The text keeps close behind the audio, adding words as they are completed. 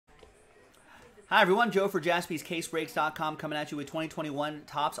Hi everyone, Joe for JaspysCaseBreaks.com coming at you with 2021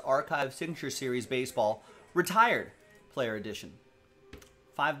 Topps Archive Signature Series Baseball Retired Player Edition.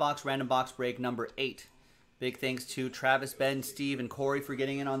 5-box random box break number 8. Big thanks to Travis, Ben, Steve, and Corey for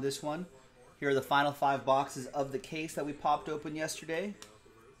getting in on this one. Here are the final 5 boxes of the case that we popped open yesterday.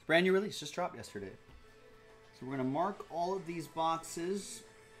 It's a brand new release, just dropped yesterday. So we're going to mark all of these boxes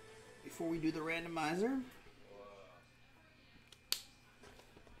before we do the randomizer.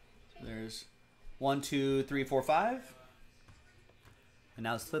 So there's 1, 2, 3, 4, 5. And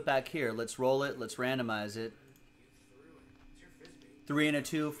now let's flip back here. Let's roll it. Let's randomize it. 3 and a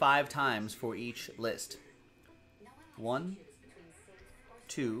 2, 5 times for each list. 1,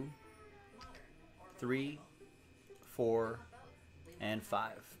 2, 3, 4, and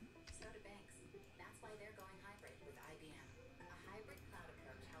 5.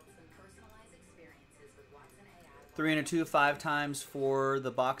 3 and a 2, 5 times for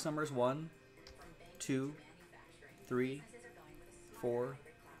the box numbers. 1, 2, 3, 4,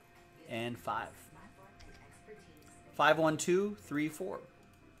 and 5. 5, 1, 2, 3, 4.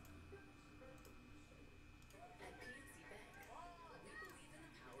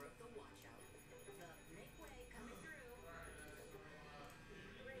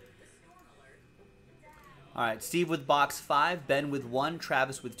 All right, Steve with box 5, Ben with 1,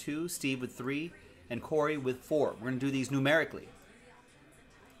 Travis with 2, Steve with 3, and Corey with 4. We're going to do these numerically.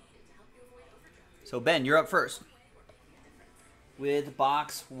 So Ben, you're up first with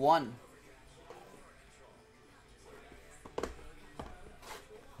box 1.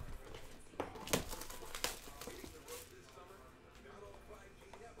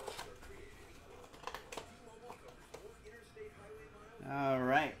 All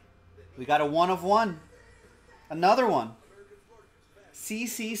right, we got a 1 of 1. Another one.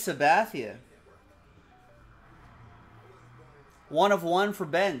 CC Sabathia. 1 of 1 for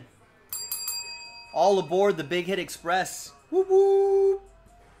Ben. All aboard the Big Hit Express. Woo woo!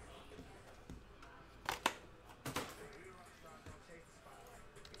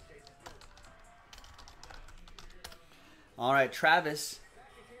 All right, Travis.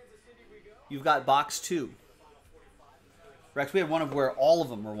 You've got box 2. Rex, we had one of where all of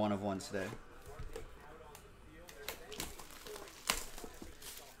them were 1 of 1 today.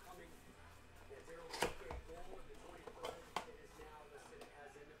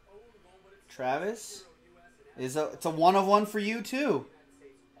 Travis, it's a 1 of 1 for you too.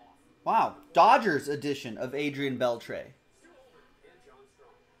 Wow, Dodgers edition of Adrian Beltre.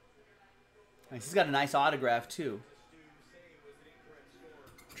 Nice. He's got a nice autograph too.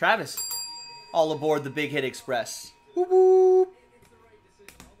 Travis, all aboard the Big Hit Express. Whoop, whoop.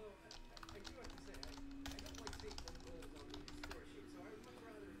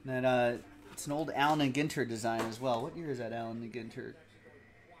 And it's an old Allen and Ginter design as well. What year is that Allen and Ginter?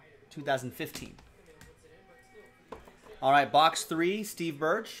 2015. All right, box 3, Steve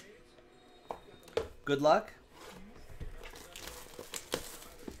Birch. Good luck.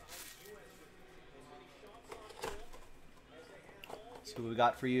 See what we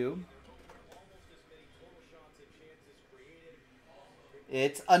got for you.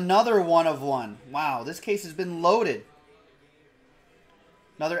 It's another 1 of 1. Wow, this case has been loaded.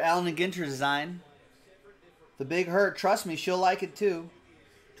 Another Allen and Ginter design. The Big Hurt, trust me, she'll like it too.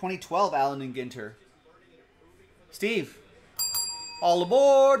 2012 Allen and Ginter. Steve, all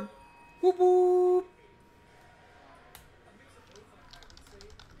aboard. Whoop whoop.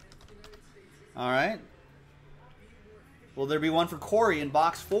 All right. Will there be one for Corey in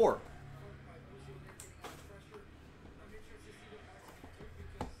box 4?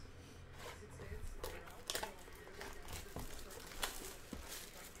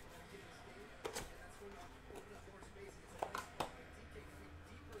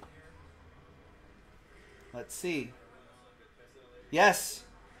 Let's see. Yes,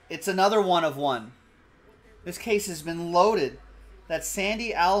 it's another 1 of 1. This case has been loaded. That's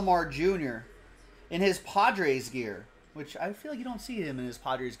Sandy Alomar Jr. in his Padres gear, which I feel like you don't see him in his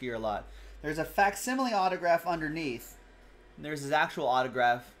Padres gear a lot. There's a facsimile autograph underneath. And there's his actual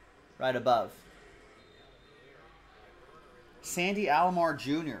autograph right above. Sandy Alomar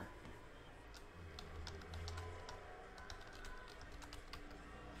Jr.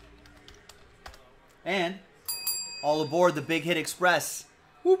 And all aboard the Big Hit Express.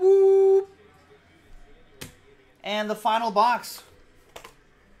 Whoop whoop. And the final box.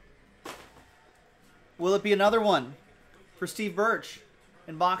 Will it be another one for Steve Birch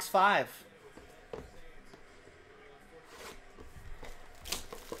in box 5?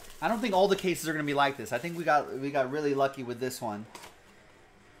 I don't think all the cases are going to be like this. I think we got really lucky with this one.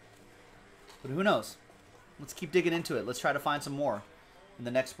 But who knows? Let's keep digging into it. Let's try to find some more. in the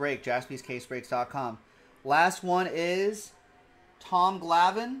next break, jaspyscasebreaks.com. Last one is Tom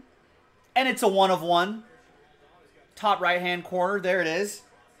Glavine, and it's a 1 of 1. Top right-hand corner, there it is.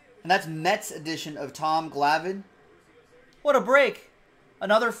 And that's Mets edition of Tom Glavine. What a break.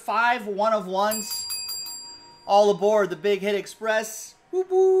 Another 5 1 of 1s. All aboard the Big Hit Express. Whoop,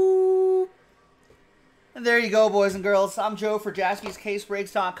 whoop. And there you go, boys and girls. I'm Joe for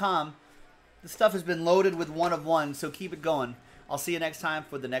jaspyscasebreaks.com. The stuff has been loaded with 1 of 1, so keep it going. I'll see you next time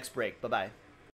for the next break. Bye-bye.